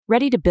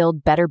Ready to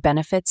build better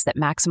benefits that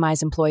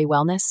maximize employee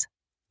wellness?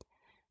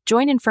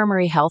 Join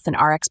Infirmary Health and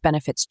RX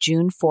Benefits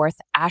June 4th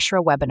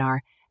ASHRA webinar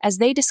as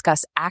they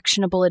discuss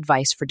actionable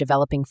advice for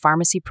developing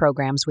pharmacy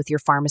programs with your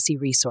pharmacy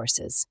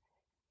resources,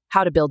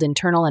 how to build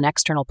internal and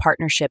external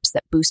partnerships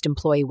that boost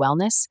employee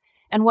wellness,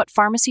 and what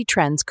pharmacy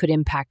trends could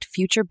impact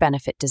future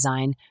benefit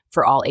design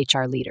for all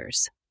HR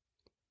leaders.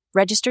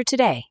 Register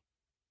today.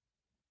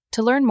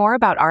 To learn more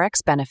about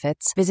RX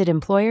Benefits, visit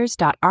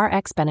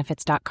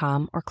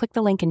employers.rxbenefits.com or click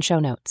the link in show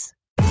notes.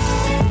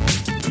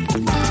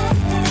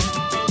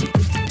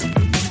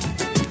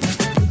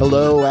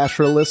 Hello,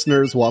 ASHRA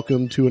listeners.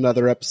 Welcome to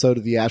another episode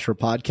of the ASHRA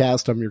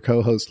podcast. I'm your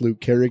co-host,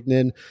 Luke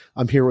Carignan.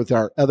 I'm here with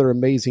our other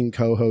amazing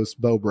co-host,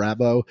 Bo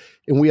Bravo.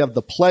 And we have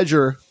the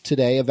pleasure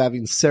today of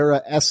having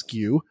Sarah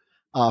Escue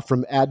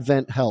from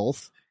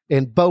AdventHealth.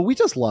 And Bo, we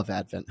just love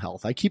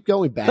AdventHealth. I keep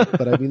going back,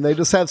 but I mean, they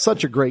just have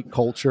such a great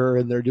culture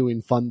and they're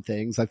doing fun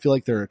things. I feel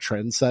like they're a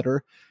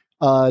trendsetter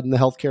in the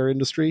healthcare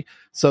industry.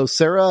 So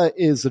Sarah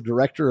is the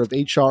director of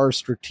HR,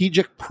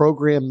 strategic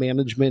program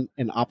management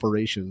and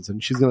operations,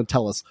 and she's going to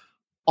tell us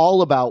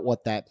all about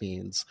what that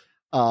means.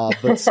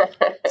 But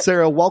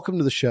Sarah, welcome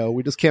to the show.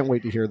 We just can't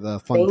wait to hear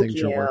the fun things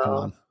you're working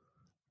on.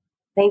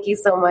 Thank you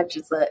so much.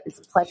 It's a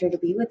pleasure to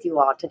be with you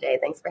all today.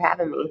 Thanks for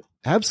having me.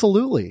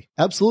 Absolutely.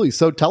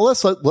 So tell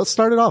us, let's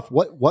start it off.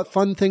 What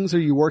fun things are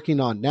you working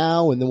on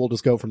now? And then we'll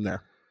just go from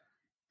there.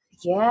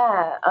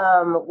 Yeah.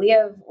 We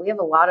have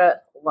a lot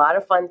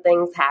of fun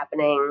things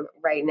happening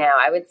right now.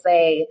 I would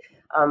say,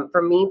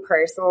 for me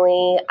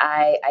personally,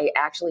 I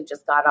actually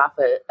just got off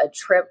a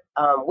trip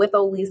with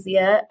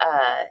Alicia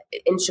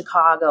in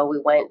Chicago. We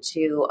went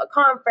to a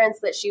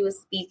conference that she was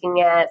speaking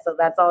at, so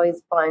that's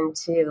always fun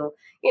to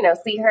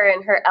see her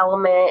in her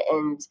element,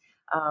 and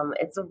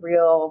it's a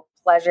real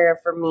pleasure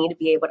for me to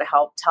be able to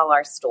help tell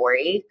our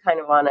story, kind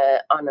of on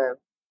a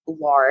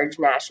large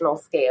national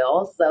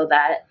scale. So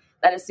that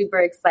is super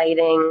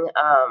exciting.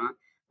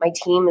 My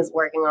team is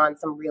working on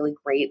some really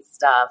great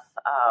stuff.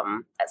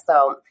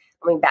 So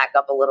let me back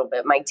up a little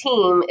bit. My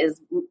team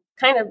is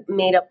kind of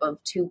made up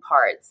of two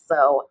parts.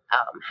 So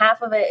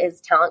half of it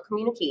is talent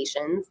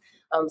communications.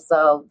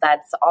 So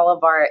that's all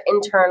of our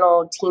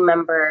internal team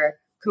member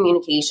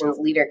communications,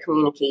 leader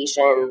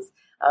communications.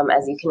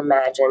 As you can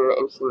imagine,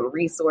 in human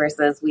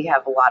resources, we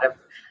have a lot of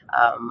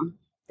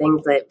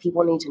things that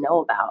people need to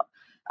know about.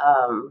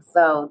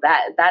 So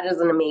that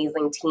is an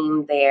amazing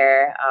team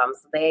there.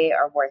 So they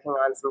are working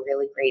on some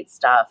really great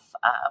stuff.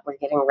 We're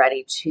getting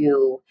ready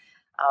to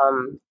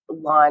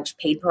launch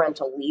paid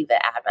parental leave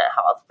at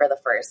AdventHealth for the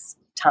first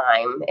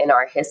time in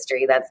our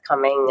history. That's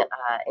coming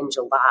in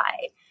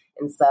July.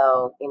 And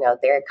so,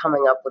 they're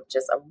coming up with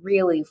just a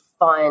really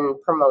fun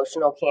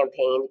promotional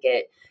campaign to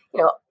get,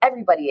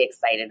 everybody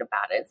excited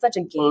about it. It's such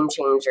a game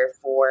changer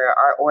for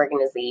our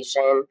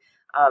organization.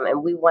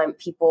 And we want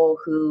people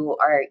who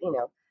are,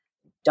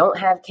 don't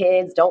have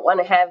kids, don't want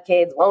to have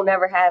kids, won't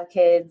ever have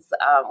kids.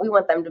 We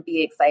want them to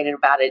be excited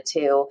about it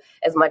too,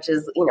 as much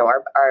as,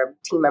 our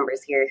team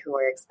members here who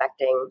are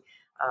expecting.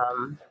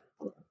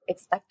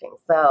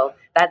 So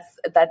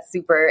that's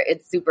super,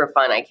 it's super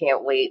fun. I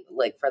can't wait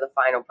for the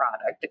final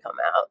product to come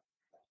out.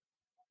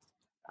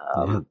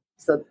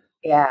 So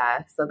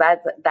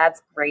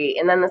that's great.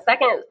 And then the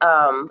second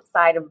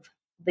side of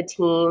the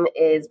team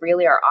is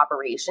really our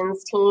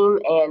operations team.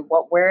 And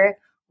what we're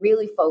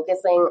really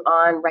focusing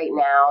on right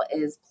now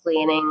is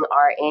planning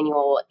our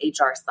annual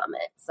HR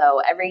summit.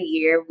 So every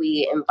year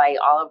we invite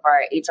all of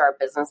our HR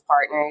business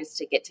partners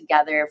to get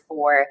together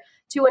for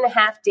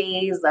 2.5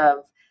 days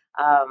of,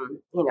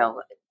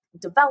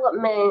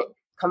 development,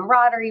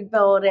 camaraderie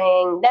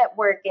building,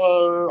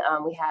 networking.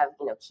 We have,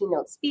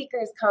 keynote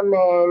speakers come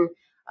in.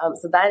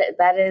 So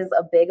that is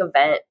a big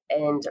event,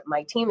 and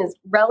my team is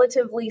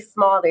relatively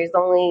small. There's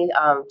only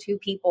 2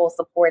 people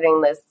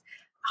supporting this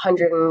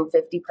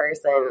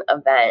 150-person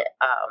event.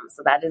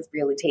 So that is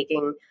really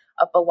taking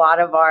up a lot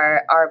of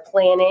our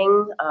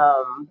planning,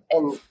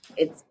 and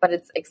it's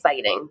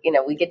exciting.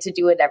 We get to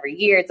do it every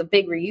year. It's a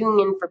big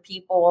reunion for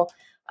people.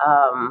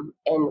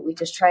 And we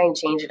just try and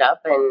change it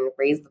up and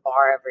raise the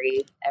bar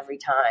every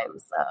time.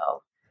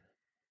 So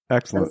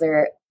excellent.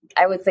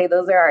 I would say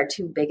those are our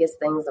 2 biggest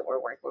things that we're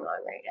working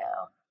on right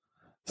now.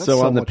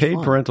 So on the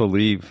paid parental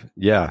leave,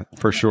 yeah,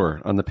 for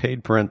sure. On the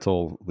paid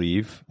parental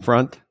leave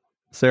front,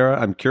 Sarah,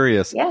 I'm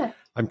curious. Yeah.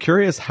 I'm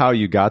curious how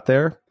you got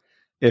there.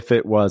 If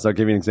it was, I'll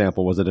give you an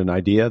example. Was it an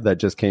idea that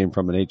just came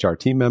from an HR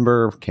team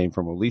member, came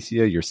from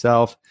Alicia,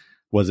 yourself?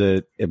 Was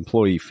it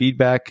employee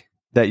feedback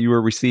that you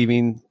were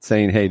receiving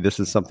saying, hey,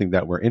 this is something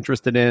that we're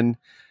interested in?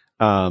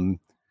 So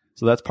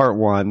that's part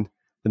one.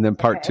 And then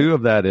part two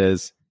of that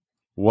is,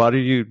 what are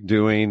you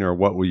doing or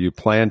what will you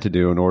plan to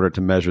do in order to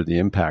measure the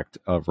impact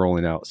of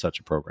rolling out such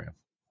a program?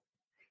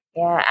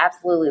 Yeah,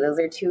 absolutely. Those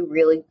are 2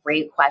 really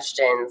great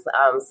questions.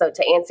 So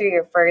to answer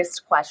your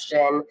first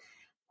question,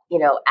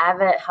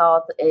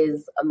 AdventHealth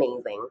is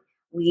amazing.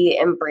 We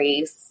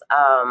embrace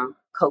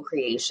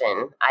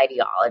co-creation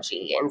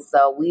ideology. And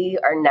so we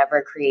are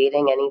never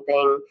creating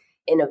anything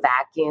in a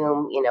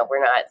vacuum.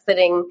 We're not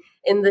sitting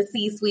in the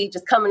C-suite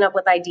just coming up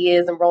with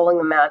ideas and rolling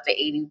them out to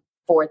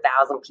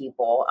 84,000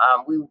 people.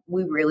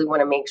 We really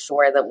want to make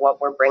sure that what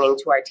we're bringing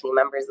to our team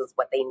members is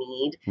what they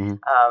need and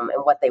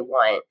what they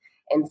want.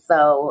 And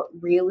so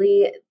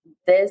really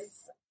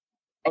this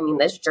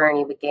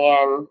journey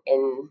began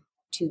in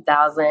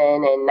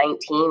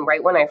 2019,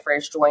 right when I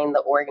first joined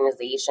the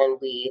organization.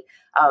 We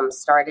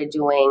started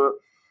doing,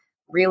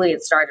 really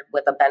it started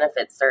with a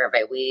benefits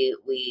survey.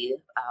 We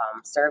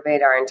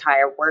surveyed our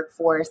entire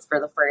workforce for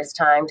the first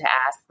time to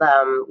ask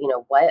them,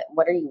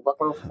 what are you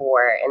looking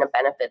for in a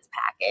benefits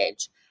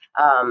package?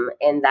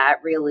 And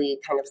that really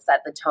kind of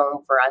set the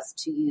tone for us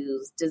to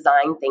use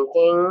design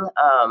thinking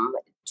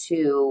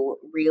to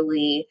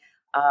really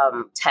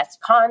test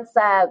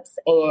concepts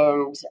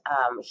and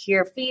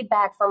hear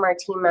feedback from our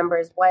team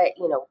members,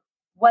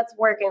 what's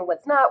working,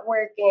 what's not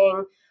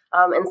working.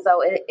 And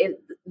so it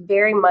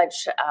very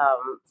much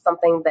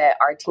something that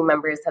our team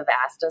members have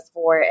asked us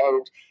for.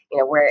 And,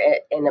 we're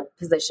in a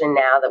position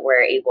now that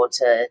we're able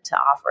to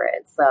offer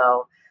it.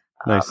 So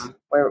nice.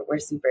 We're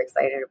super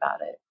excited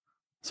about it.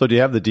 So do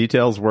you have the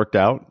details worked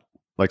out?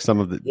 Like some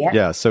of the,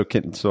 yeah. So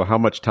how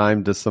much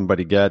time does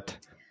somebody get?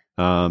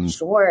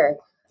 Sure.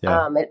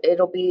 Yeah.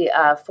 It'll be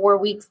 4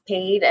 weeks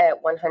paid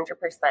at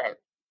 100%.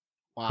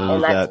 Wow.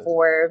 And that's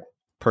for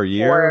per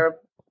year?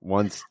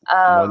 One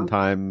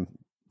time,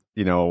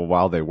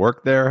 while they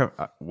work there?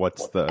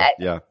 What's when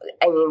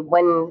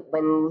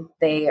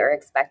they are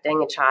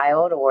expecting a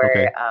child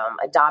or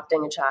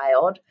adopting a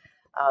child,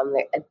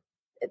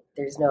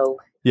 there's no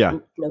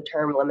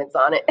term limits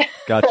on it.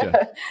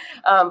 Gotcha.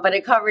 But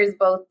it covers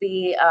both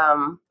the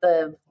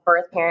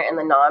birth parent and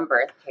the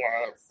non-birth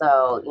parent.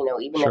 So,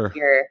 even if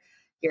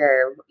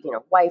your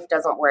wife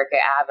doesn't work at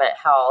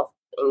AdventHealth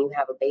and you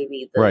have a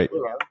baby, you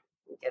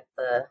get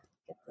the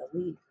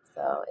leave.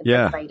 So it's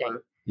exciting.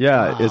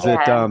 Yeah. Is it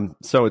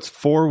so it's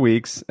 4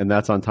 weeks and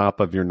that's on top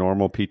of your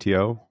normal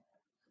PTO?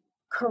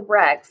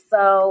 Correct.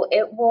 So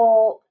it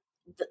will,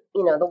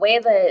 the way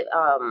that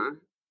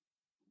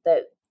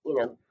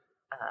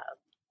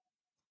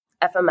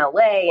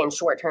FMLA and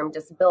short-term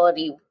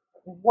disability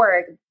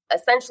work,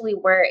 essentially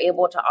we're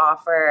able to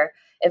offer,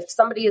 if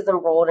somebody is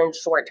enrolled in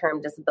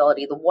short-term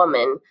disability, the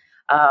woman,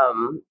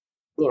 because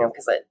you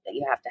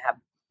have to have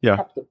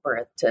to give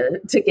birth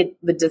to get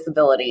the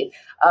disability.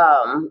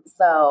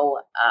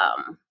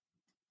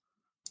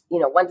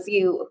 Once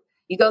you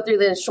go through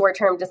the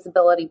short-term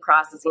disability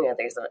process,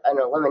 there's an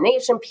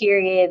elimination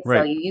period. Right.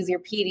 So you use your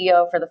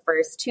PTO for the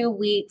first 2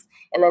 weeks,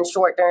 and then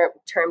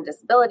short-term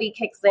disability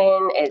kicks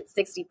in at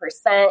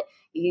 60%.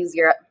 You use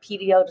your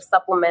PTO to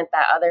supplement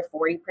that other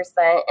 40%.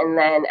 And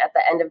then at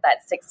the end of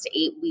that 6 to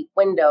 8 week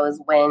window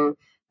is when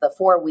the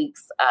 4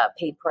 weeks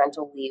paid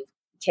parental leave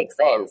kicks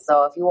in.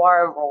 So if you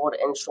are enrolled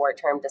in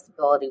short-term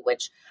disability,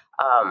 which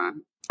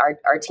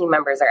our team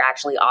members are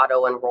actually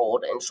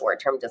auto-enrolled in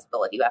short-term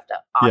disability, you have to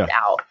opt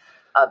out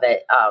of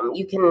it.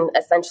 You can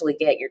essentially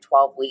get your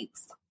 12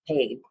 weeks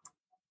paid.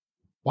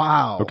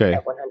 Wow. Okay.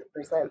 At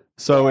 100%.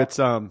 So it's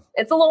a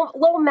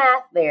little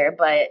math there,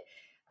 but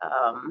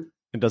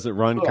and does it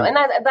run? And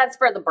that's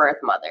for the birth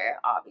mother,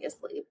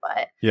 obviously.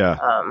 But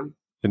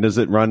and does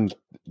it run?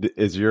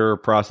 Is your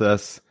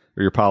process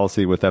or your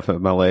policy with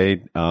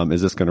FMLA?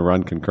 Is this going to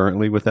run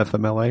concurrently with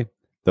FMLA?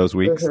 Those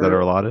weeks that are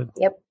allotted?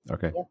 Yep.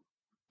 Okay. Yep.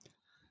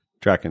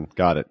 Tracking.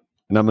 Got it.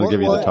 And I'm going to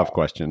give you the tough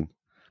question.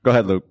 Go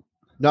ahead, Luke.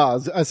 No,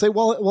 I say,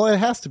 well, it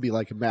has to be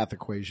like a math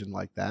equation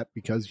like that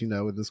because,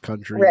 in this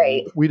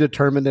country, we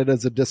determine it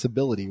as a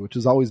disability, which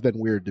has always been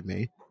weird to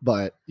me.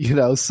 But,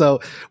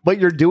 but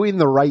you're doing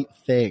the right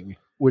thing,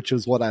 which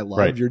is what I love.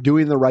 Right. You're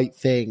doing the right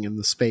thing in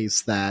the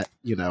space that,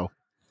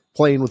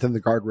 playing within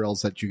the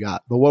guardrails that you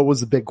got. But what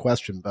was the big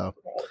question, Bo?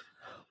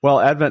 Well,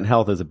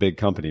 AdventHealth is a big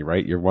company,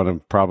 right? You're one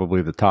of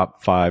probably the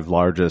top 5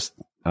 largest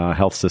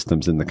health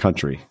systems in the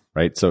country,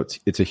 right? So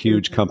it's a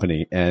huge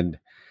company, and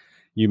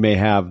you may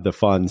have the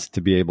funds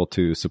to be able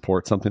to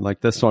support something like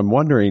this. So I'm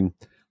wondering,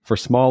 for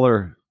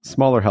smaller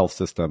health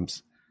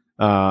systems,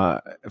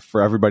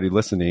 for everybody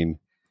listening,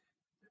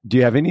 do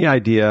you have any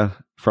idea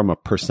from a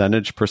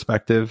percentage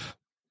perspective,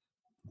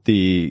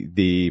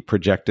 the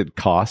projected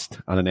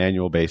cost on an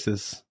annual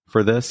basis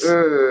for this?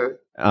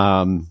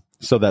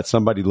 So that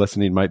somebody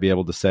listening might be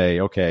able to say,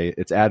 okay,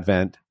 it's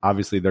Advent.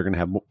 Obviously, they're going to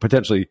have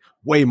potentially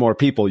way more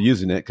people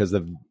using it because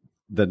of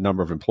the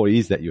number of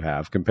employees that you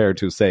have compared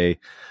to, say,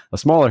 a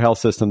smaller health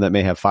system that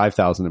may have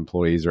 5,000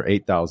 employees or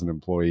 8,000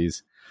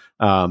 employees.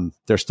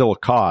 There's still a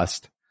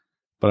cost,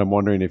 but I'm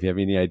wondering if you have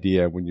any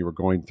idea when you were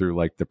going through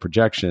like the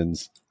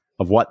projections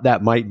of what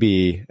that might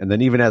be. And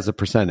then even as a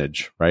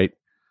percentage, right?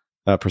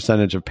 A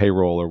percentage of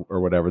payroll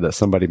or whatever, that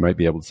somebody might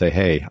be able to say,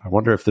 hey, I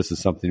wonder if this is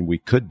something we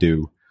could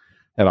do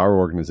at our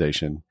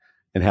organization,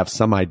 and have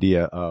some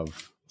idea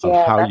of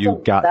how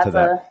you got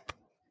to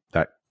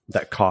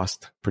that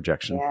cost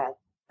projection. Yeah.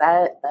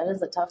 That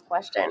is a tough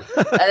question.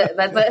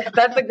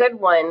 That's a good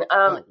one.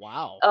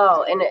 Wow.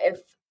 Oh, and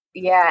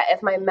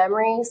if my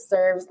memory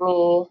serves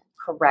me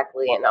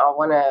correctly, and I'll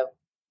want to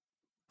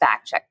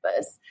fact check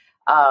this,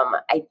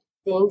 I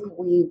think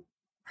we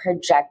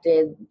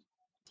projected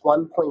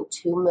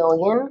 1.2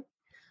 million.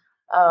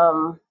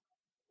 And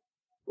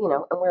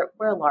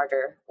we're a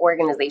larger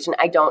organization.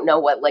 I don't know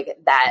what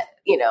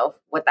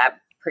what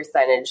that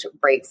percentage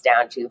breaks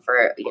down to for,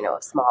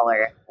 a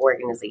smaller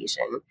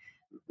organization.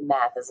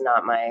 Math is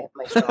not my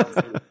strong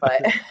suit,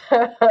 but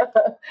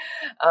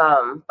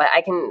but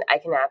I can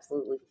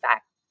absolutely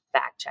fact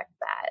check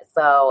that.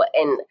 So,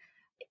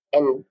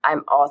 and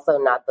I'm also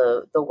not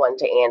the one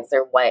to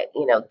answer what,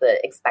 the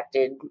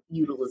expected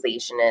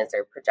utilization is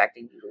or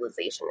projected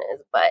utilization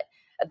is, but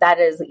that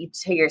is,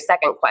 to your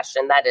second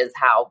question, that is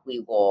how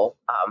we will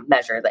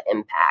measure the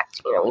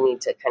impact. We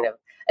need to kind of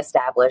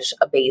establish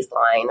a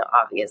baseline,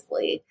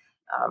 obviously,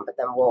 but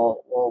then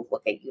we'll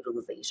look at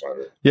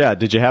utilization. Yeah.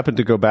 Did you happen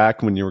to go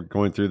back when you were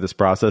going through this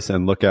process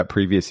and look at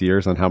previous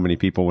years on how many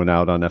people went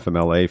out on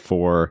FMLA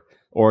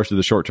or to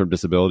the short-term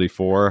disability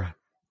for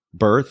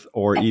birth,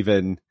 or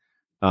even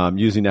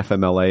using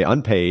FMLA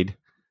unpaid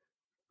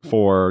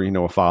for,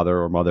 a father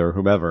or mother or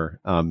whomever,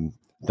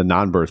 the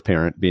non-birth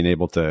parent being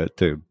able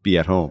to be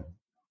at home?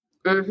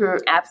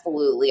 Mm-hmm,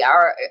 absolutely.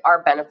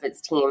 Our benefits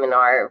team and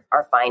our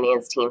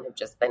finance team have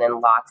just been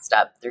in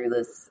lockstep through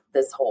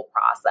this whole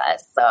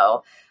process.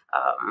 So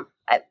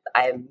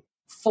I'm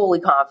fully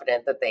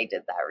confident that they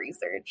did that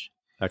research.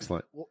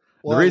 Excellent.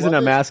 Well, the reason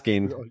I'm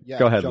asking,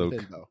 go ahead,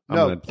 Luke. I'm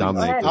going to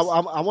dominate this.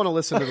 I want to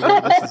listen to the way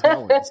this is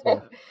going.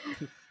 So.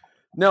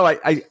 No,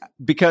 I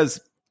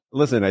because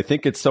listen, I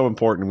think it's so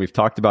important. We've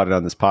talked about it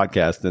on this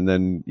podcast, and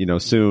then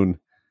soon,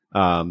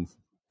 by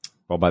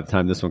the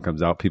time this one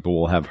comes out, people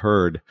will have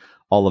heard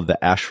all of the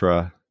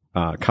ASHRA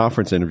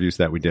conference interviews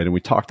that we did, and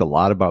we talked a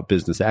lot about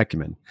business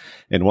acumen.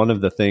 And one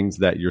of the things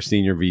that your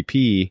senior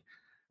VP,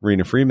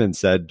 Rena Freeman,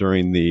 said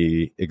during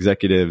the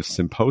executive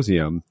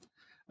symposium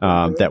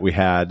that we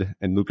had,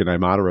 and Luke and I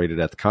moderated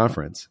at the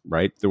conference,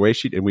 right? The way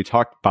and we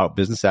talked about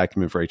business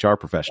acumen for HR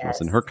professionals.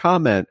 Yes. And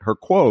her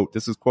quote,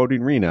 this is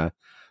quoting Rena,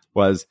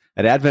 was,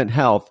 at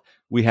AdventHealth,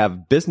 we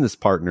have business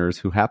partners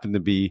who happen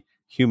to be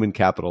human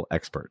capital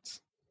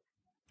experts.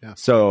 Yeah.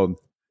 So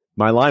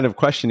my line of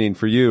questioning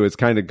for you is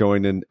kind of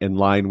going in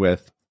line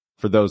with,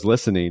 for those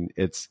listening,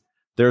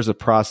 there's a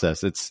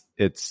process.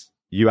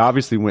 You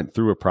obviously went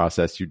through a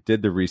process. You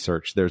did the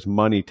research. There's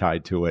money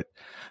tied to it.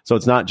 So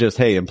it's not just,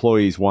 hey,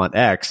 employees want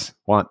X,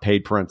 want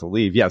paid parental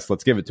leave. Yes,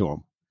 let's give it to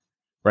them.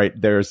 Right?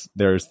 There's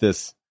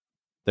this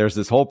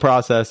whole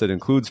process. It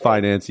includes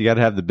finance. You got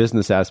to have the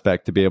business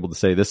aspect to be able to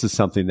say this is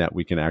something that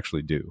we can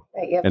actually do,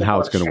 right, you have and to how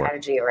build it's going to work.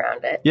 Strategy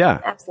around it. Yeah,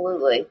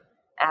 absolutely.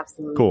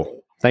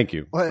 Cool. Thank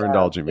you for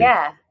indulging me.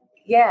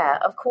 Yeah,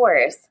 of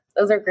course.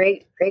 Those are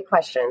great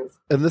questions.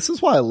 And this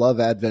is why I love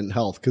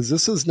AdventHealth, because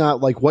this is not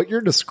like what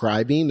you're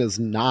describing is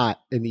not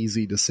an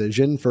easy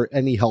decision for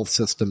any health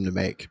system to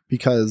make.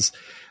 Because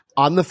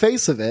on the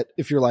face of it,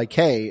 if you're like,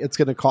 hey, it's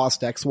going to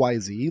cost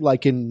XYZ,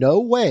 like in no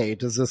way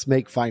does this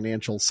make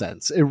financial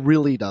sense. It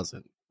really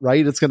doesn't,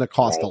 right? It's going to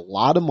cost a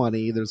lot of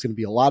money. There's going to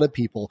be a lot of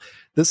people.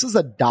 This is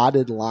a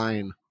dotted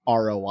line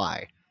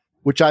ROI,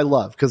 which I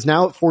love, because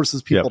now it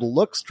forces people to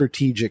look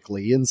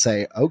strategically and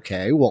say,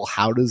 okay, well,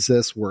 how does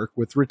this work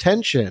with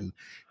retention?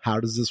 How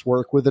does this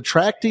work with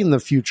attracting the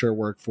future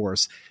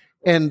workforce?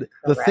 And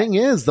the thing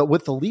is that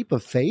with the leap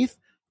of faith,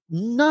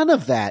 none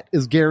of that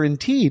is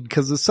guaranteed,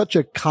 because it's such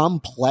a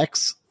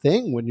complex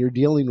thing when you're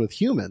dealing with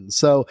humans.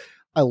 So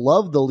I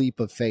love the leap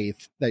of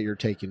faith that you're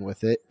taking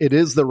with it. It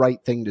is the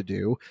right thing to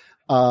do.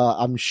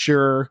 I'm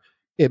sure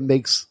it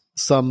makes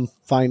some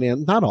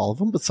finance, not all of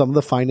them, but some of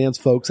the finance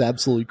folks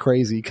absolutely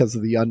crazy because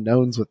of the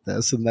unknowns with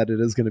this, and that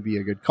it is going to be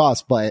a good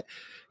cost. But,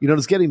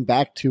 just getting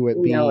back to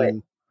it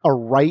being a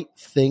right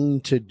thing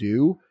to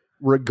do,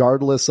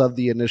 regardless of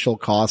the initial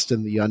cost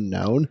and the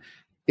unknown,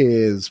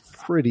 is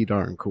pretty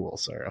darn cool,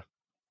 Sarah.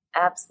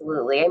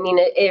 Absolutely. I mean,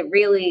 it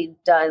really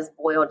does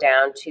boil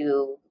down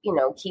to,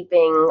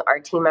 keeping our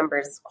team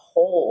members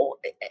whole,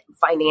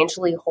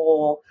 financially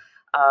whole,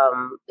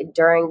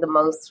 during the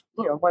most,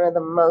 one of the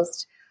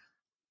most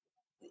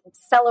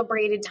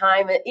celebrated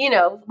time,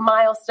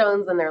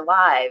 milestones in their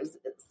lives.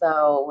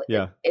 So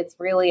it's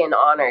really an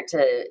honor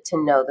to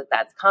know that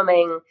that's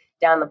coming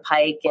down the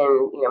pike,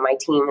 and, my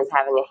team is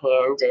having a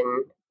hand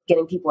in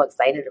getting people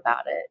excited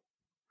about it.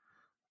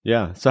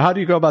 Yeah. So how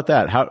do you go about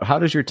that? How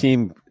does your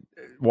team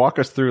walk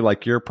us through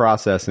like your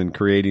process in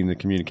creating the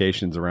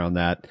communications around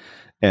that?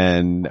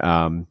 And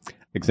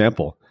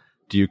example,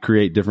 do you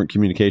create different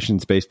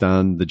communications based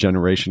on the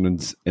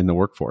generations in the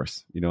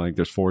workforce? Like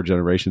there's 4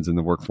 generations in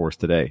the workforce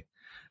today.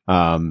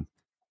 5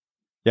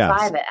 at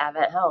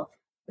AdventHealth.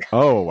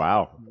 Oh,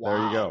 wow. There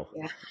you go.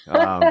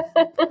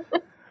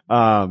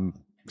 Yeah.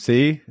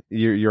 See,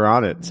 you're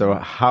on it. So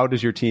how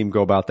does your team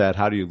go about that?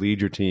 How do you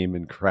lead your team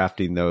in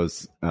crafting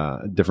those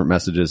different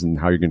messages and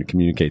how you're going to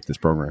communicate this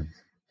program?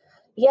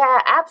 Yeah,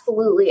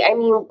 absolutely. I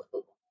mean,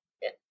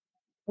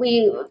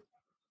 we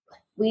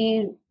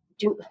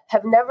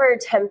have never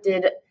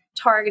attempted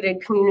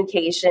targeted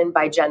communication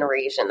by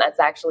generation. That's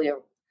actually a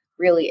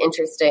really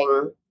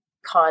interesting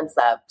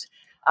concept.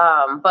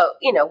 But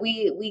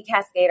we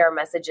cascade our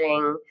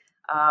messaging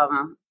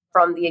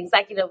from the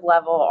executive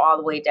level all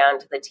the way down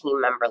to the team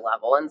member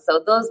level. And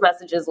so those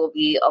messages will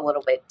be a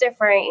little bit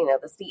different.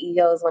 The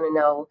CEOs want to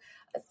know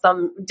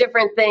some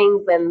different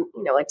things than,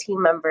 a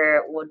team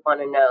member would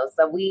want to know.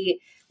 So we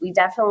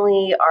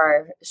definitely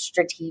are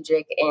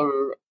strategic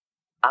in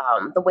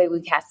the way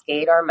we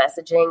cascade our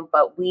messaging,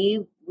 but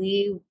we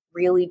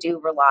really do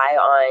rely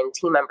on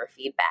team member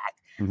feedback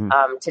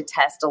to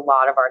test a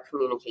lot of our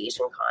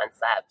communication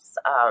concepts.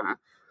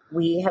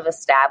 We have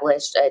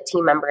established a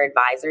team member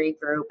advisory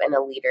group and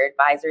a leader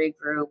advisory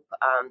group.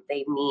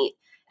 They meet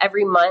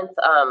every month.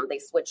 They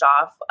switch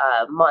off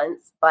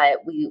months,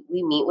 but we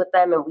meet with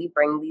them and we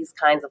bring these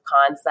kinds of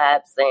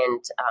concepts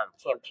and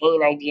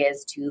campaign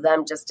ideas to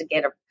them just to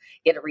get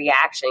a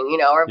reaction.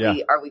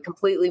 Are we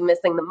completely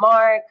missing the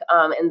mark?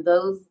 And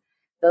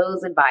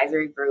those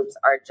advisory groups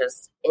are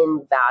just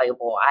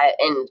invaluable.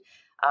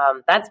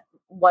 That's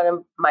one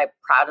of my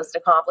proudest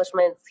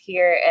accomplishments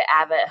here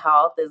at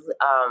AdventHealth is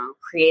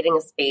creating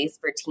a space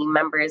for team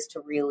members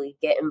to really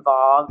get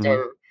involved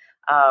and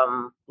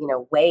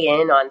weigh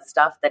in on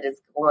stuff that is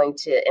going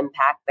to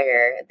impact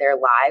their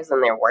lives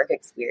and their work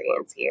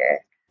experience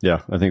here.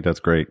 Yeah, I think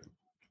that's great.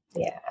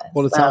 Yeah.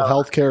 Well, it's how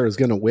healthcare is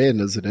going to win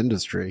as an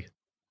industry,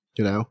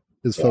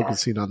 is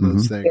focusing on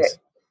those things.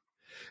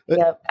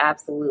 Yep,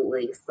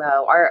 absolutely.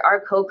 So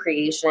our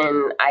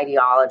co-creation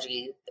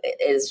ideology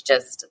is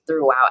just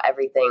throughout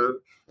everything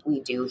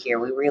we do here.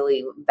 We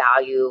really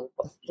value,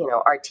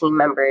 our team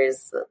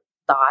members'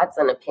 thoughts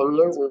and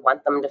opinions. We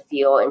want them to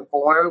feel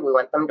informed. We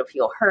want them to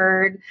feel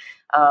heard.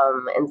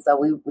 And so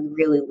we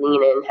really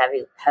lean in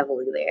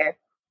heavily there.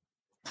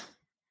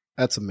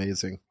 That's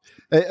amazing.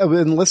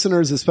 And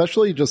listeners,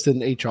 especially just in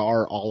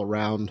HR all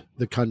around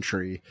the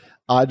country,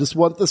 I just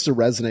want this to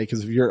resonate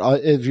because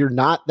if you're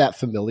not that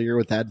familiar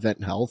with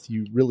AdventHealth,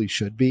 you really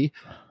should be.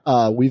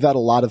 We've had a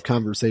lot of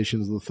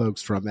conversations with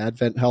folks from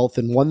AdventHealth,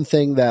 and one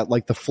thing that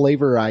the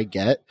flavor I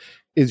get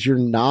is you're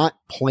not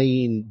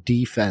playing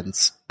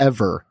defense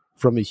ever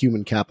from a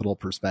human capital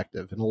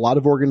perspective, and a lot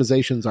of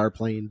organizations are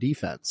playing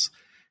defense.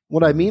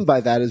 What I mean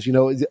by that is,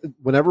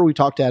 whenever we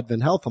talk to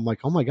AdventHealth, I'm like,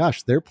 oh my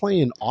gosh, they're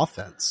playing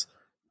offense.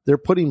 They're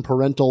putting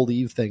parental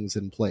leave things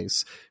in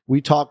place.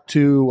 We talked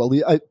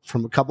to,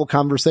 from a couple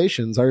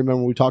conversations, I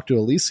remember we talked to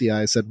Alicia,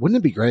 I said, wouldn't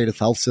it be great if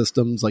health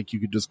systems, you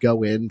could just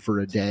go in for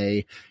a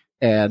day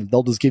and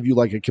they'll just give you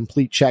a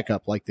complete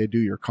checkup like they do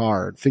your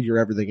car and figure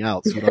everything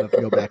out so you don't have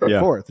to go back and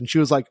forth. And she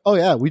was like, oh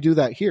yeah, we do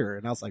that here.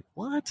 And I was like,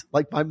 what?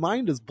 My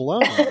mind is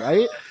blown,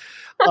 right?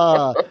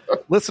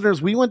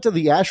 Listeners, we went to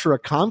the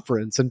ASHRA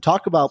conference and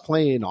talk about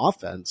playing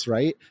offense,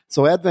 right?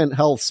 So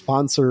AdventHealth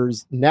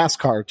sponsors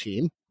NASCAR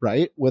team,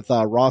 right? With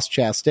Ross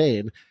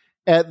Chastain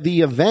at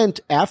the event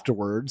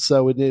afterwards.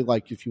 So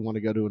if you want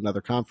to go to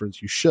another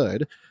conference, you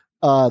should.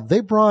 They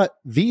brought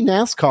the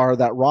NASCAR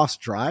that Ross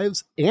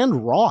drives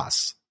and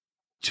Ross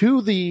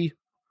to the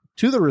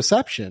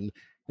reception,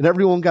 and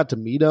everyone got to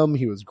meet him.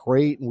 He was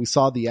great. And we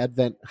saw the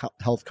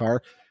AdventHealth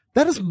car.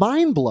 That is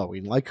mind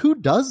blowing. who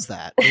does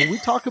that? When we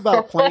talk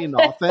about playing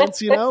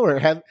offense,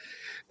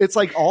 it's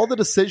all the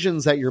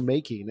decisions that you're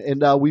making.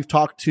 And we've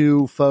talked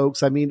to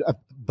folks.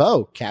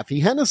 Kathy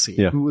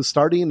Hennessy, who was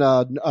starting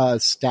a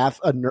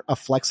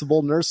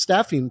flexible nurse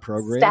staffing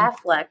program.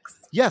 StaffFlex.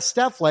 Yes,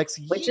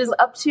 StaffFlex. Which is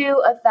up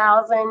to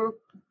 1,000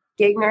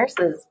 gig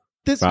nurses.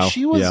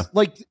 She was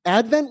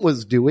Advent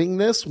was doing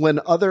this when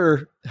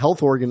other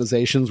health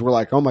organizations were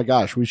like, oh my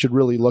gosh, we should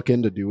really look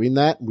into doing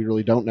that. We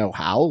really don't know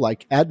how.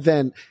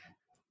 Advent,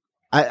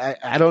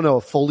 I don't know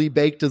if fully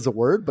baked is a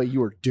word, but you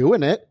were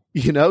doing it.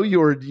 You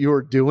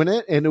were doing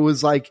it. And it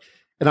was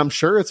and I'm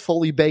sure it's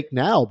fully baked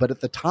now, but at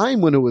the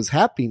time when it was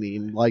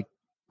happening,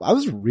 I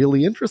was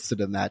really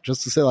interested in that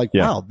just to say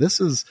wow, this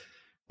is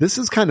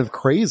kind of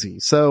crazy.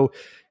 So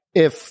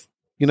if,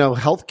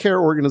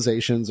 healthcare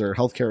organizations or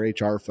healthcare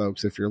HR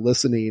folks, if you're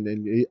listening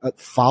and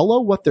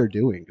follow what they're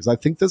doing, because I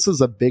think this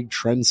is a big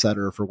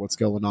trendsetter for what's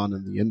going on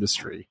in the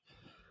industry.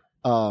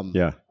 Go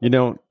ahead.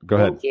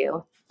 Thank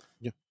you.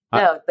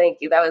 No, thank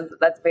you.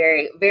 That's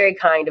very, very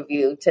kind of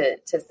you to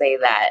say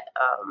that.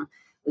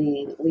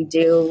 We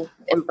do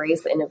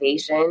embrace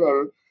innovation,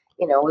 and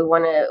we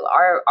want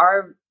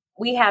to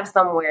we have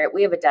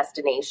a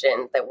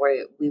destination that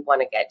we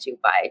want to get to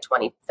by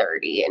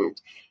 2030, and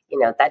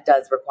that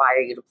does require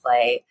you to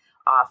play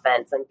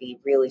offense and be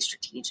really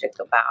strategic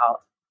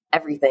about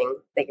everything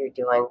that you're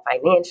doing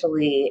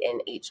financially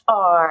in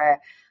HR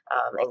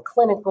and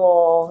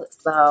clinical.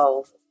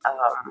 So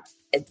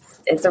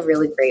it's a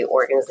really great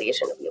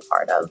organization to be a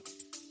part of.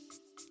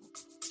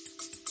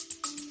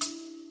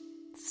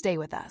 Stay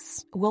with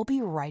us. We'll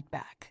be right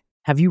back.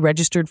 Have you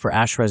registered for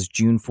ASHRA's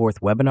June 4th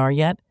webinar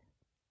yet?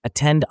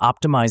 Attend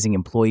Optimizing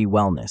Employee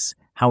Wellness,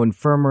 How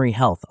Infirmary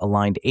Health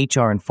Aligned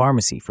HR and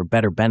Pharmacy for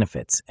Better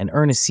Benefits, and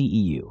earn a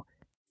CEU.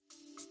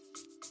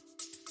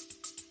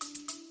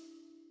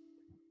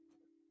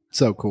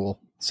 So cool.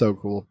 So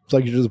cool. It's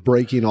like you're just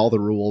breaking all the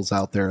rules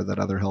out there that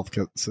other health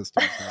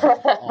systems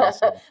have.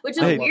 Awesome. Which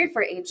is weird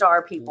for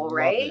HR people,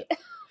 right?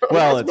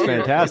 Well, it's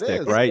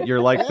fantastic, right? You're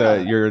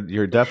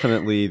you're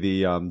definitely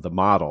the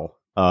model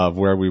of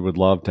where we would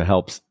love to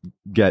help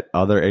get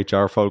other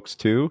HR folks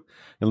too.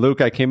 And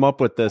Luke, I came up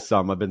with this.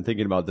 I've been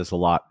thinking about this a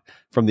lot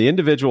from the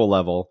individual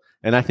level,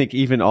 and I think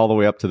even all the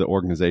way up to the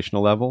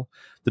organizational level.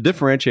 The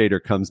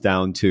differentiator comes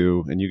down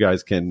to, and you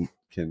guys can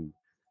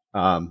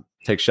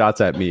take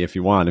shots at me if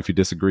you want. If you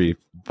disagree,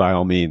 by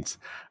all means.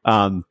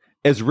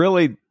 It's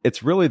really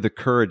the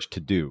courage to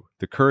do,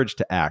 the courage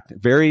to act,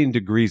 varying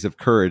degrees of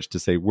courage to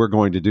say, we're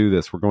going to do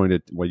this. We're going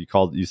to, what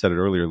you said it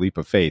earlier, leap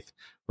of faith,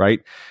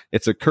 right?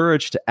 It's a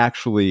courage to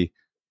actually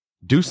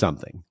do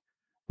something,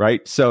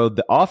 right? So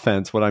the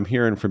offense, what I'm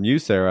hearing from you,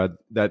 Sarah,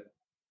 that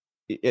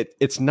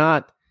it's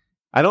not,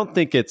 I don't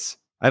think it's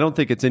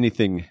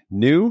anything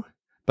new,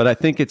 but I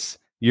think it's,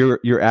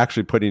 you're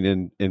actually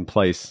putting in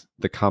place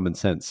the common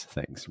sense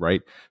things,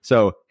 right?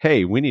 So,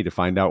 hey, we need to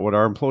find out what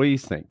our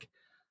employees think.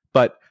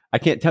 But I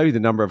can't tell you the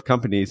number of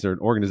companies or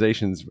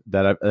organizations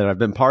that I've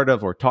been part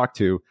of or talked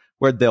to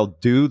where they'll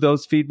do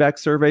those feedback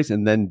surveys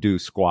and then do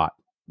squat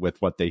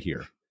with what they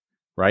hear,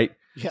 right?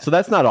 Yeah. So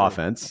that's not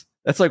offense.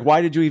 That's like,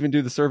 why did you even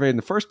do the survey in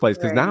the first place?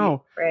 Because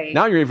now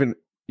you're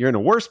in a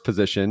worse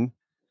position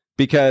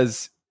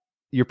because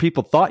your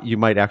people thought you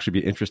might actually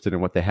be interested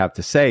in what they have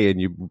to say, and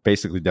you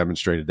basically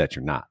demonstrated that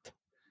you're not,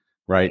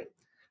 right?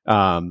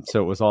 So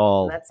it was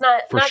all that's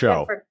not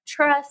show. Good for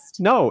trust.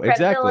 No,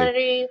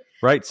 exactly.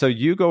 Right. So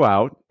you go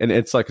out and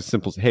it's like a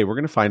simple, hey, we're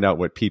going to find out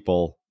what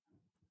people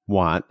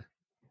want.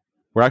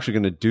 We're actually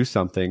going to do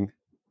something,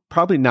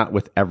 probably not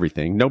with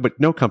everything.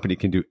 No company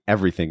can do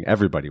everything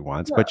everybody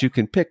wants, but you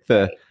can pick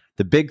the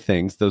big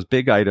things, those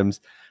big items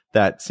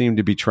that seem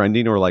to be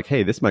trending, or like,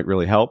 hey, this might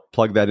really help.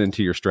 Plug that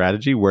into your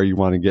strategy where you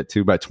want to get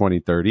to by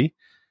 2030.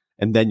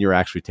 And then you're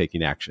actually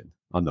taking action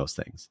on those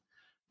things.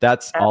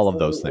 That's all of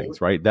those things,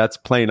 right? That's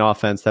playing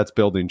offense. That's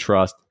building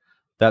trust.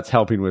 That's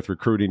helping with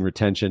recruiting,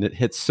 retention. It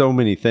hits so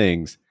many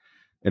things.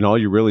 And all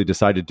you really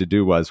decided to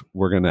do was,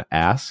 we're going to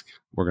ask,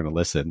 we're going to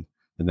listen,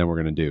 and then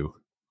we're going to do.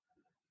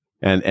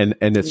 And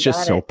it's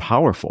just so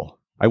powerful.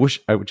 I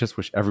would just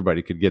wish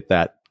everybody could get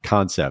that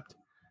concept.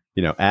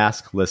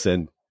 Ask,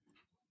 listen,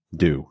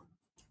 do.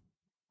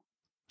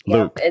 Yep,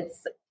 Luke.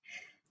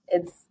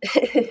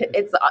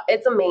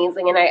 It's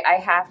amazing. And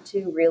I have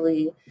to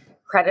really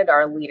credit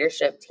our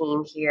leadership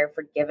team here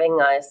for giving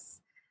us,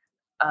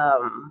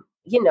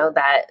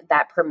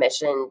 that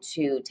permission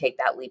to take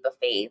that leap of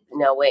faith,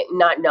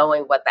 not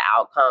knowing what the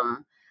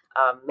outcome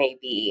may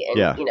be,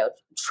 and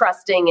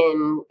trusting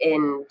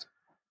in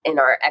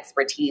our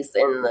expertise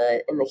in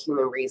the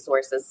human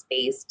resources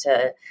space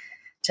to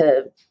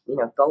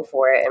go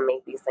for it and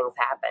make these things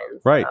happen.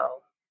 Right. So.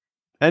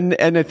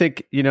 And I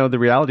think the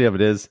reality of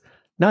it is,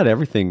 not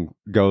everything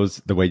goes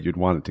the way you'd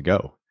want it to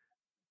go.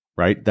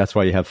 Right. That's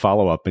why you have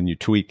follow up and you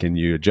tweak and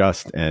you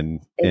adjust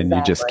and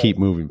you just keep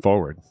moving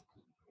forward.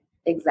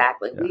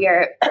 Exactly. Yeah. We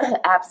are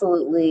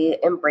absolutely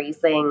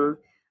embracing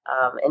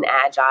an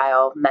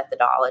agile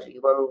methodology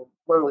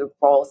when we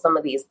roll some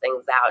of these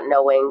things out,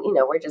 knowing,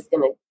 we're just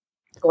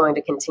going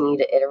to continue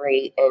to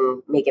iterate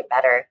and make it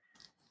better.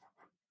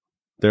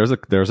 There's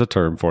a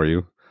term for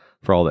you,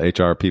 for all the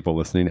HR people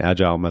listening,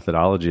 agile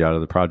methodology out of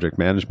the project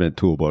management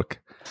toolbook.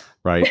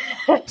 Right.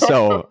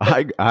 So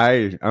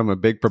I'm a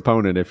big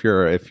proponent. If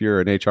you're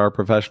an HR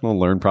professional,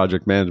 learn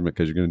project management,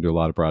 because you're going to do a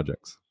lot of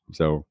projects.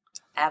 So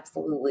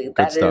absolutely.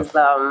 That stuff.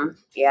 No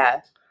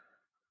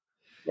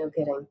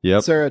kidding.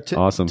 Yep. Sarah,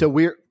 awesome.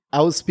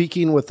 I was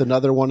speaking with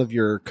another one of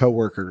your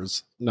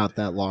coworkers not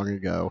that long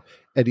ago,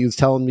 and he was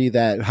telling me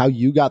that how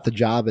you got the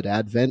job at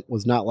Advent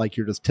was not like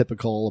your just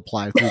typical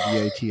apply through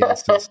the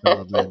ATS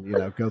system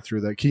and go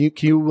through that. Can you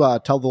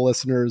tell the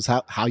listeners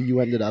how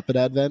you ended up at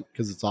Advent?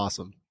 Because it's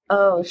awesome.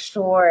 Oh,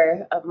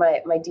 sure.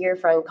 My dear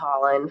friend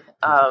Colin.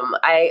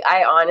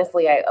 I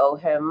honestly owe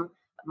him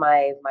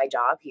my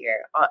job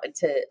here.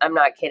 I'm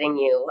not kidding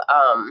you.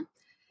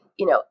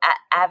 At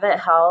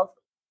AdventHealth,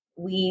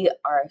 we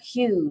are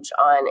huge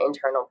on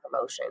internal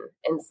promotion,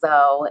 and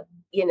so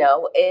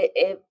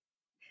it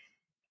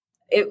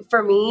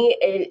for me,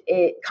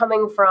 it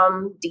coming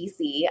from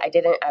DC,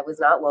 I was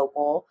not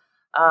local.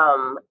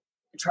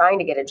 Trying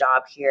to get a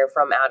job here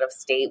from out of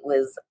state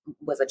was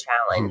a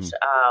challenge.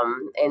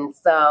 And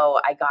so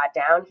I got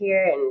down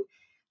here and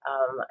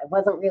I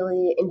wasn't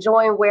really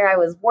enjoying where I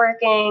was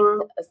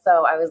working.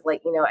 So I was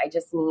like,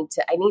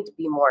 I need to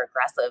be more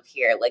aggressive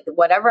here. Like,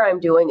 whatever I'm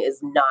doing is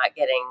not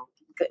getting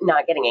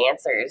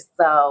answers.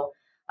 So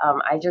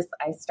I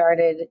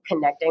started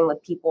connecting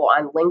with people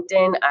on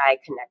LinkedIn. I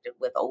connected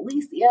with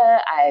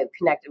Alicia. I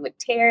connected with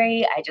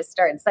Terry. I just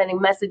started sending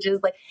messages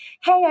like,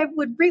 hey, I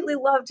would really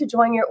love to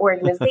join your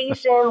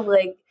organization.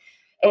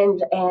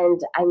 And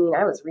I mean,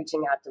 I was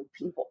reaching out to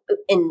people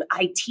in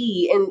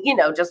IT and,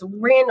 just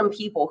random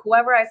people,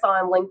 whoever I saw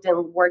on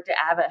LinkedIn worked at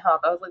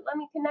AdventHealth. I was like, let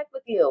me connect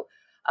with you.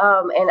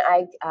 And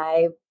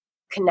I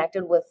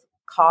connected with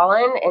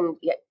Colin, and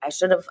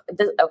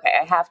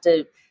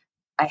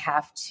I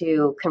have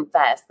to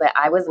confess that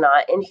I was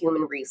not in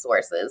human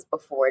resources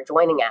before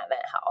joining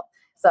AdventHealth.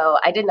 So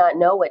I did not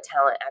know what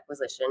talent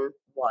acquisition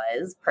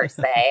was per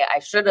se.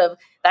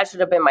 That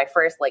should have been my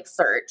first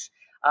search.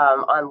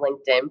 on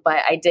LinkedIn,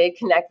 but I did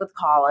connect with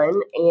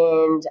Colin,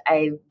 and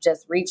I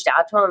just reached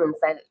out to him and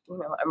said,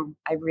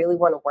 I really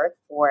want to work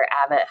for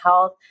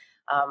AdventHealth.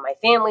 My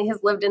family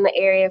has lived in the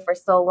area for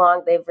so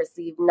long. They've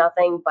received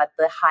nothing but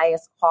the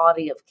highest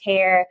quality of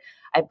care.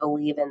 I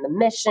believe in the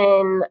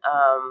mission.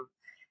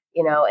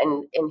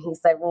 And he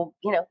said, well,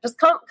 just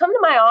come to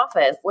my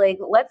office. Like,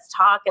 let's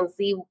talk and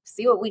see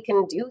what we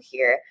can do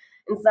here.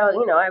 And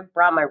so, I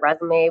brought my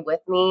resume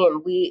with me,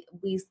 and he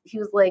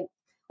was like,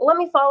 well, let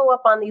me follow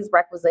up on these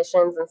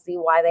requisitions and see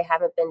why they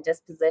haven't been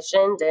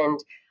dispositioned.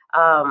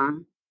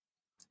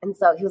 And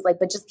so he was like,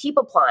 but just keep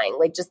applying,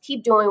 like, just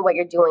keep doing what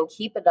you're doing,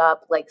 keep it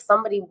up. Like,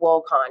 somebody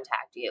will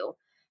contact you.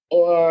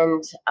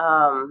 And,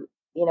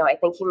 I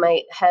think he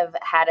might have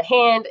had a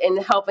hand in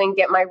helping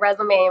get my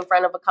resume in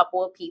front of a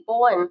couple of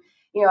people. And,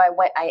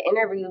 I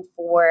interviewed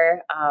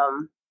for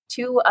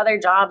 2 other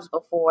jobs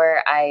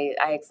before I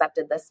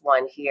accepted this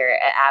one here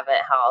at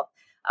AdventHealth.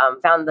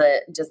 Found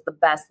the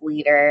best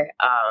leader,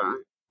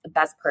 the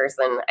best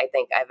person I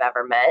think I've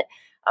ever met.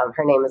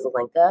 Her name is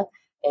Alinka,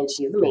 and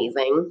she's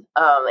amazing.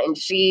 And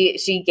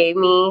she gave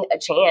me a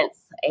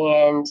chance,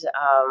 and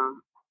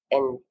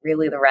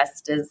really the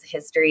rest is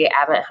history.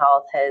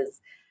 AdventHealth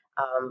has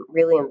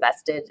really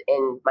invested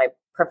in my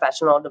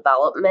professional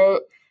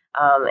development,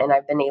 and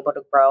I've been able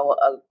to grow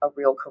a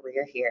real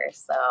career here.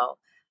 So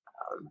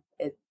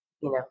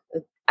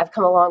I've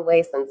come a long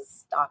way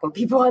since stalking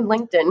people on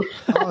LinkedIn.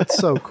 Oh, it's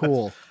so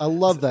cool. I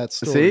love that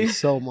story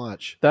so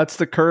much. That's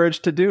the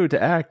courage to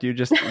act. You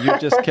just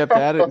kept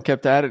at it and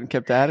kept at it and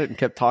kept at it and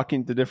kept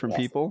talking to different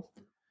people.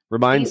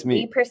 Reminds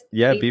me.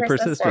 Be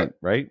persistent,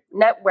 right?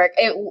 Network.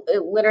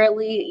 It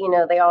literally,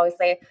 they always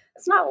say,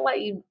 it's not what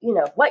you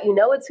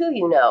know, it's who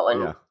you know.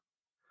 And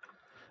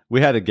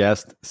we had a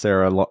guest,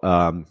 Sarah,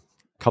 a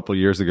couple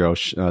years ago,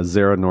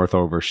 Zara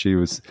Northover. She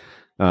was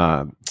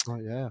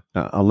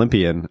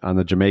Olympian on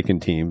the Jamaican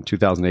team,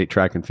 2008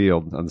 track and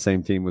field, on the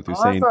same team with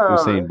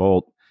Usain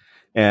Bolt.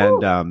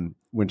 And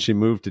when she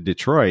moved to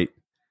Detroit,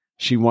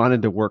 she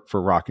wanted to work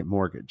for Rocket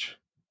Mortgage.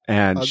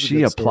 And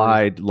she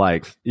applied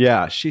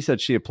she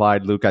said she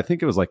applied, Luke, I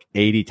think it was like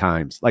 80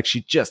 times. Like,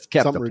 she just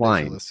kept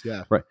applying.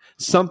 Right.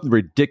 Some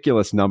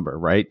ridiculous number,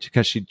 right?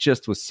 Because she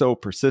just was so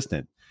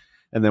persistent.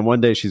 And then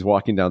one day she's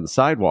walking down the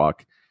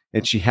sidewalk,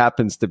 and she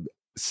happens to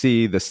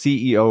see the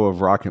CEO of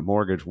Rocket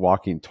Mortgage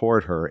walking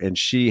toward her. And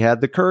she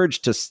had the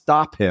courage to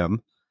stop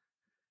him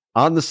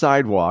on the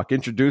sidewalk,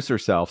 introduce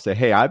herself, say,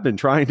 hey, I've been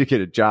trying to get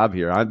a job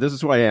here. This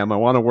is who I am. I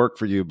want to work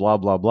for you, blah,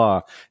 blah,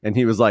 blah. And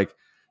he was like,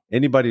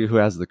 anybody who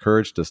has the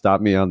courage to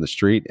stop me on the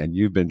street and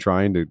you've been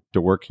trying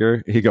to work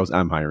here, he goes,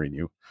 I'm hiring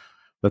you.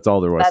 That's all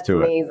there was to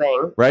it. That's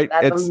amazing. Right?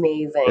 That's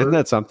amazing. Isn't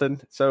that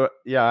something? So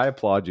yeah, I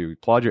applaud you.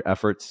 Applaud your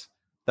efforts.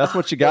 That's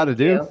what you got to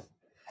do.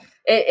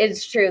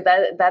 It's true.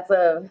 That's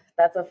a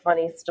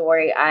funny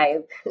story.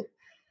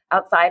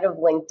 Outside of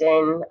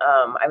LinkedIn,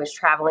 I was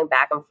traveling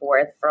back and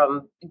forth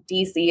from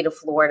DC to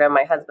Florida.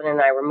 My husband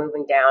and I were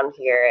moving down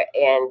here,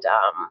 and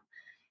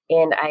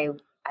I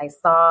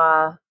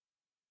saw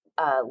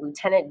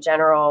Lieutenant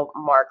General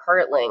Mark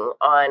Hertling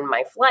on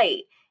my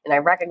flight, and I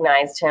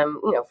recognized him,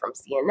 from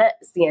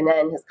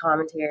CNN, his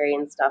commentary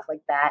and stuff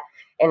like that.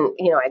 And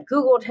I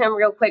Googled him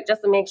real quick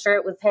just to make sure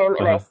it was him,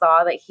 and I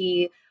saw that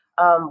he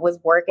was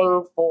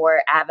working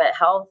for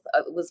AdventHealth.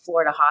 It was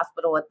Florida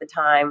Hospital at the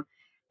time,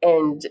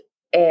 and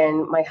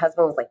my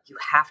husband was like, you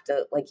have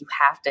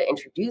to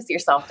introduce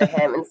yourself to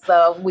him. And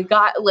so we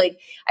got,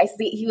 I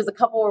see he was a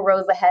couple of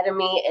rows ahead of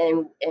me,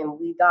 and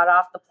we got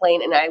off the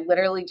plane, and I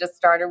literally just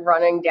started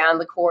running down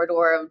the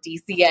corridor of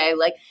DCA,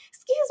 like,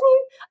 excuse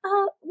me,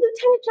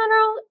 Lieutenant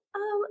General,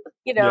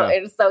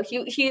 And so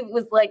he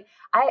was like,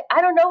 I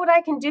don't know what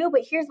I can do,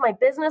 but here's my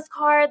business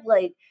card.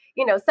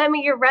 Send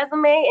me your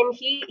resume. And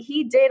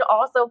he did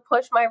also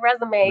push my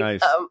resume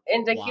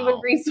into human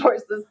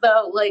resources.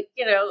 So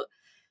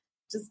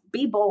just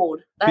be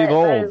bold. Be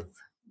bold.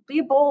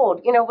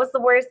 What's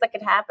the worst that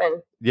could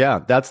happen? Yeah,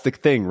 that's the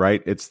thing,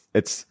 right? It's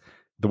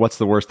what's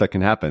the worst that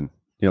can happen?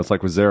 It's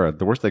like with Zara.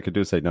 The worst they could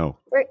do is say no.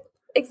 Right.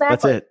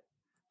 Exactly. That's it.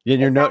 And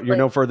you're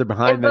no further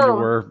behind than you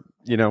were,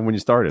 when you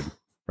started,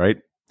 right?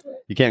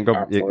 You can't go.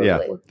 Absolutely. Yeah,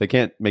 they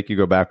can't make you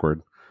go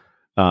backward.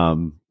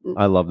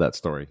 I love that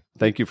story.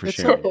 Thank you for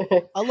sharing.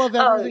 I love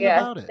everything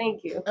about it.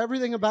 Thank you.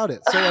 Everything about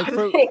it.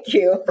 So thank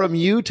you. From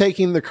you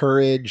taking the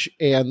courage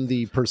and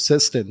the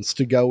persistence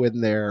to go in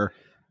there,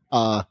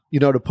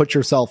 to put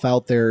yourself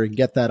out there and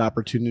get that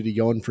opportunity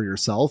going for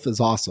yourself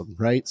is awesome,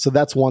 right? So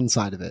that's one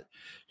side of it.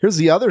 Here's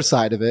the other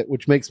side of it,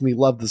 which makes me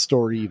love the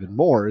story even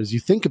more, is you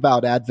think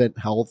about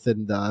AdventHealth,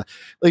 and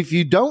if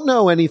you don't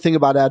know anything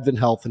about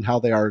AdventHealth and how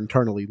they are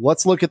internally,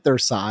 let's look at their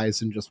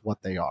size and just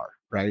what they are,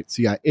 right?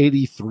 So you got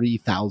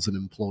 83,000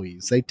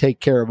 employees. They take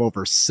care of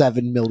over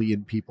 7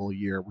 million people a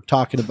year. We're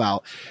talking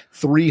about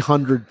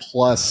 300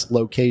 plus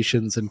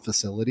locations and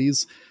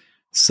facilities.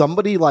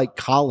 Somebody like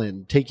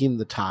Colin taking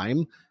the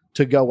time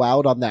to go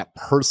out on that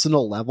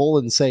personal level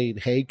and saying,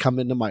 hey, come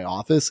into my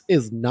office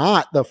is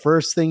not the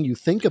first thing you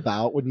think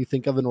about when you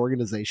think of an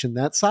organization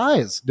that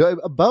size.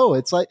 Bo,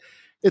 it's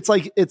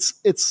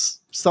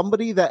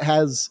somebody that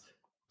has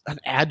an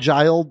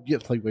agile,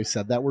 like we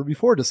said that word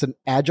before, just an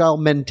agile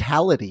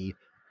mentality,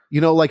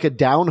 like a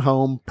down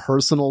home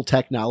personal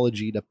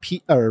technology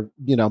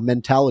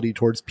mentality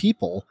towards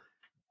people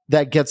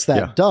that gets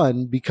that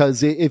done.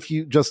 Because if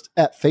you just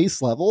at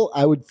face level,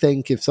 I would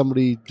think if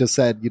somebody just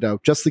said,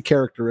 just the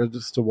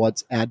characteristics to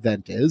what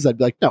Advent is, I'd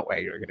be like, no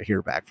way you're going to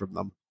hear back from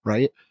them.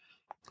 Right.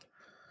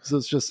 So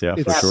it's just,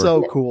 it's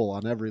so cool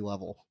on every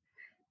level.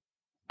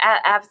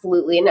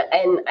 Absolutely.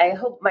 And I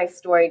hope my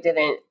story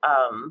didn't,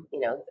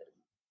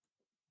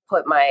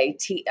 put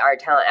our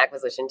talent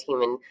acquisition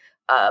team in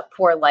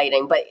poor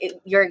lighting, but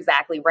you're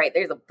exactly right.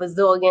 There's a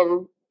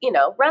bazillion,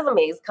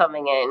 resumes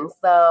coming in.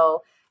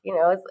 So,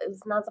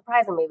 it's not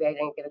surprising maybe I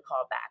didn't get a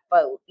call back,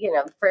 but,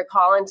 for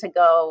Colin to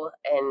go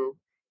and,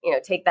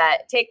 take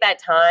that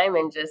time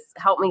and just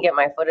help me get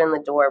my foot in the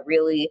door,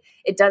 really,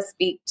 it does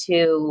speak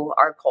to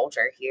our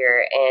culture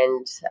here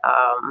and,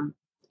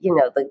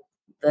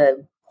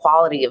 the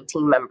quality of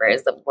team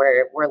members that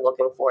we're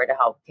looking for to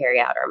help carry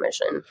out our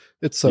mission.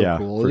 It's so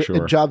cool. For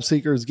sure. Job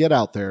seekers, get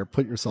out there,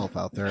 put yourself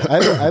out there.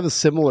 I have a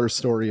similar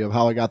story of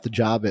how I got the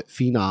job at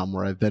Phenom,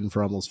 where I've been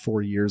for almost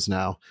 4 years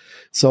now.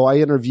 So I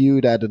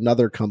interviewed at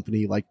another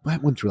company, I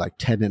went through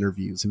 10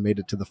 interviews and made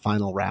it to the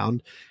final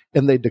round,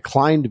 and they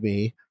declined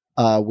me.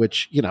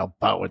 Which,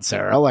 Bo and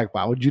Sarah,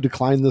 why would you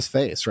decline this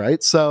face?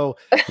 Right. So,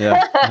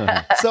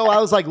 so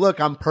I was like, look,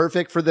 I'm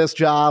perfect for this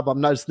job.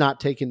 I'm not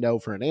taking no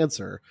for an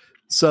answer.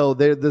 So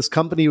this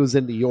company was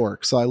in New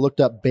York. So I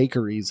looked up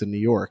bakeries in New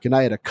York, and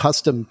I had a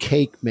custom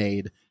cake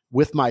made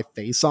with my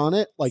face on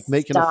it,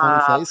 making a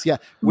funny face. Yeah.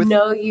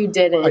 No, you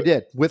didn't. I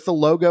did, with the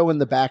logo in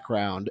the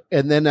background.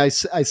 And then I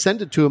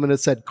sent it to him, and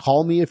it said,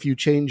 call me if you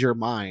change your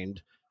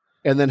mind.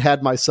 And then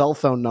had my cell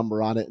phone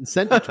number on it and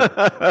sent it to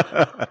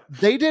him.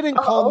 They didn't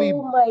call me.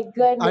 Oh my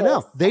goodness. I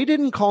know. They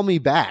didn't call me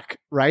back,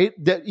 right?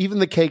 That even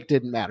the cake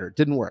didn't matter. It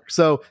didn't work.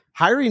 So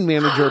hiring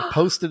manager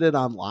posted it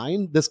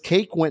online. This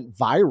cake went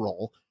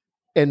viral.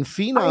 And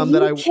Phenom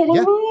that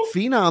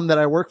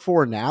I work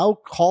for now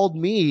called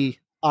me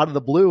out of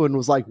the blue and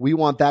was like, we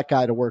want that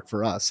guy to work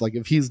for us.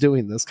 If he's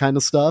doing this kind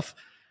of stuff,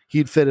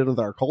 he'd fit in with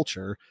our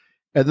culture.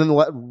 And then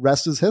the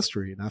rest is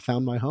history, and I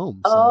found my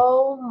home. So.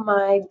 Oh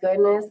my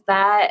goodness,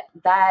 that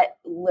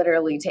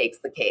literally takes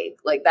the cake.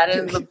 That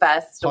is the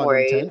best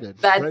story.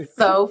 That's right?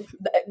 So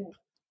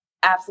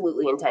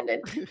absolutely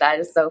intended. That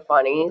is so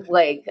funny.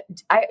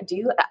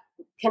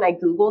 Can I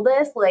Google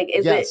this?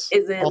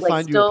 Is it I'll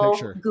find still you a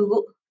picture.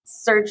 Google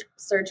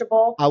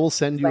searchable? I will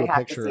send you a picture. I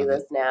have to see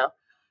this now.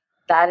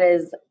 That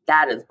is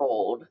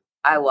bold.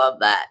 I love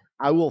that.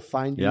 I will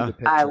find you the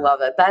picture. I love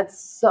it. That's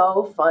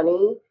so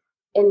funny.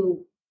 And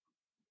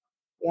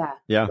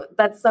yeah.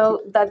 That's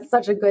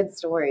such a good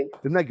story.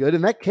 Isn't that good?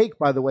 And that cake,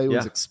 by the way,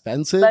 was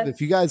expensive. If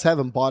you guys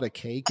haven't bought a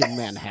cake in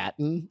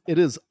Manhattan, it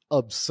is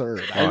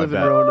absurd. I live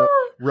in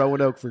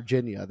Roanoke,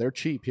 Virginia. They're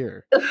cheap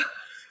here.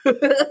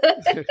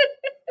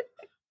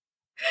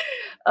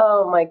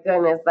 Oh my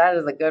goodness, that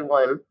is a good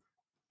one.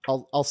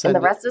 I'll send.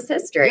 And the rest is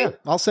history. Yeah,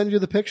 I'll send you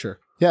the picture.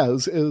 Yeah,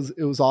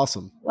 it was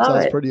awesome. Love so I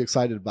was it. pretty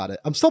excited about it.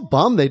 I'm still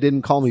bummed they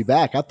didn't call me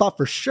back. I thought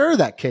for sure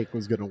that cake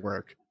was going to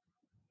work.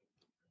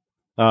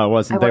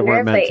 Wasn't. They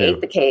weren't meant to. Ate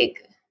the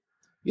cake.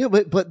 Yeah,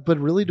 but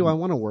really, do I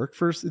want to work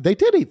first? They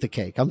did eat the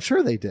cake. I'm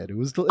sure they did.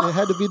 It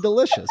had to be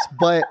delicious.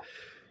 But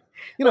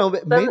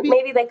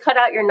maybe they cut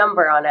out your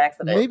number on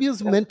accident. Maybe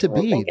it's meant to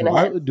be.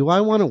 Do I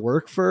want to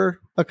work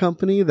for a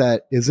company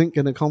that isn't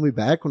going to call me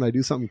back when I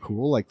do something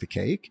cool like the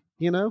cake?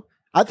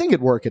 I think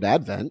it'd work at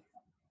Advent.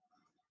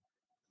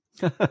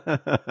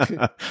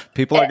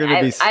 People are going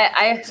to be.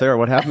 Sarah,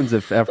 what happens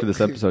if after this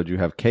episode you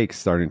have cakes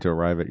starting to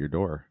arrive at your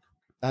door?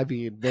 I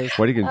mean, what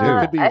are you going to do?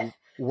 Could be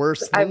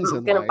worse things.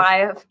 I'm going to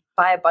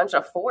buy a bunch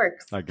of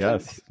forks. I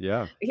guess.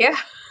 Yeah. Yeah.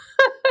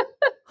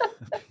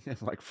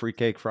 Like Free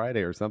Cake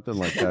Friday or something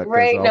like that.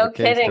 Right. No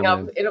kidding.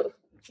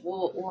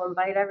 We'll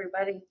invite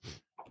everybody.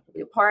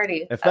 A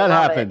party. If that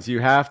happens,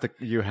 you have to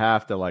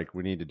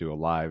we need to do a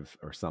live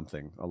or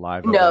something. A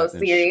live. No,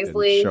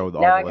 seriously. And show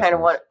now I kind of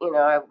want,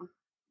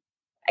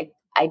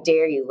 I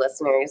dare you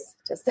listeners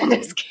to send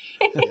us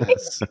cake.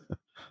 Yes.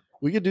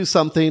 We could do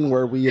something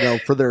where we,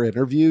 for their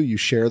interview, you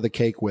share the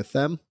cake with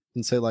them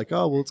and say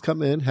let's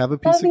come in, have a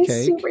piece of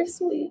cake. Super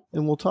sweet.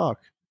 And we'll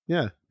talk.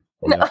 Yeah.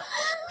 No.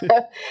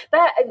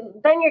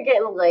 Then you're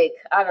getting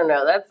I don't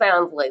know. That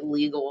sounds like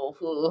legal.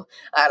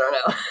 I don't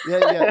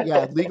know.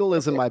 Yeah. Legal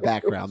isn't my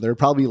background. There are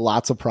probably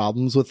lots of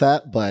problems with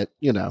that, but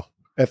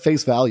at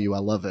face value, I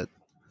love it.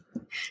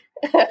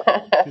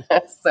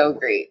 So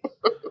great.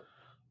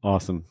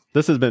 Awesome.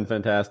 This has been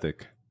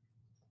fantastic.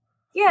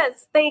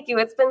 Yes, thank you.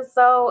 It's been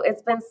so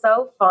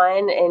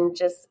fun and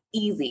just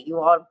easy. You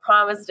all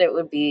promised it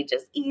would be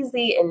just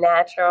easy and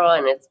natural,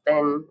 and it's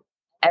been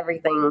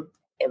everything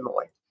and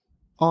more.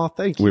 Oh,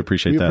 thank you. We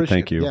appreciate that.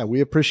 Thank you. Yeah,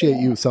 we appreciate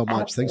you so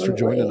much. Absolutely. Thanks for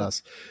joining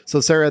us. So,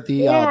 Sarah, at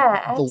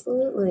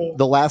absolutely.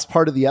 The last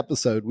part of the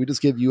episode, we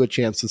just give you a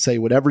chance to say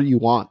whatever you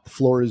want. The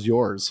floor is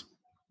yours.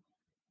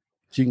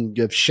 So you can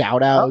give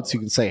shout outs. You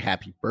can say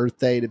happy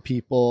birthday to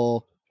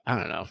people. I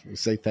don't know,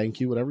 say thank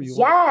you, whatever you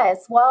want.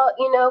 Yes. Well,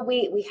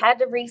 we had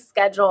to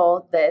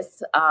reschedule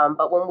this,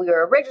 but when we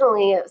were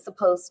originally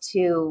supposed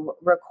to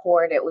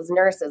record, it was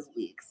Nurses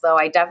Week. So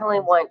I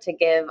definitely want to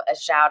give a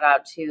shout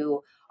out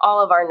to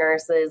all of our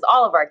nurses,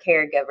 all of our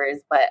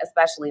caregivers, but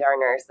especially our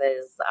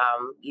nurses.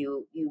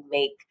 You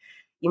make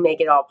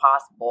it all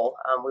possible.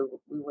 We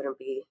wouldn't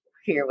be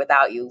here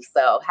without you.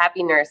 So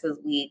happy Nurses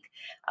Week.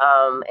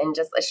 And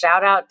just a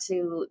shout out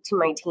to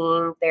my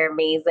team. They're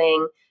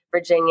amazing.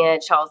 Virginia,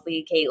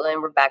 Chelsea,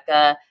 Caitlin,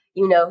 Rebecca,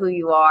 you know who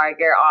you are.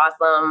 You're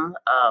awesome.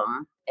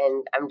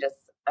 And I'm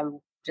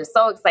just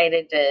so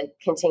excited to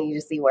continue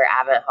to see where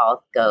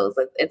AdventHealth goes.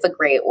 It's a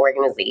great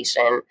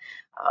organization.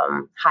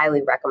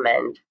 Highly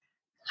recommend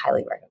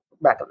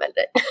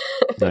it.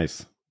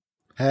 Nice.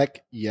 Heck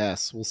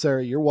yes. Well,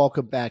 Sarah, you're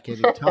welcome back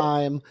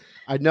anytime.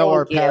 I know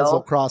our paths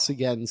will cross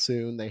again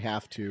soon. They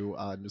have to.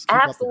 Just keep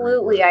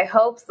Absolutely. I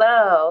hope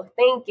so.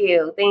 Thank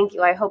you.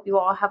 I hope you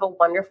all have a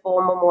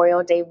wonderful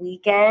Memorial Day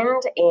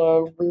weekend,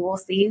 and we will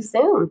see you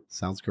soon.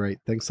 Sounds great.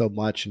 Thanks so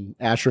much. And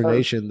Asher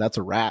Nation, that's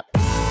a wrap.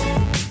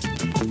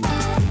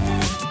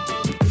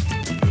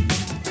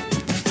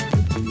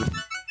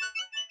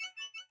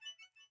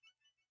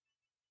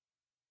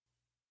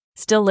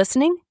 Still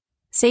listening?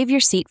 Save your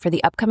seat for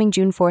the upcoming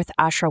June 4th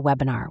ASHRA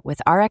webinar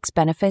with RX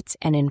Benefits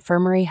and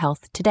Infirmary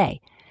Health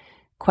today.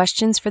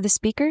 Questions for the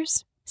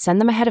speakers?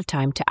 Send them ahead of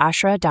time to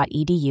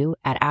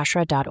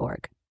ashra.edu@ashra.org.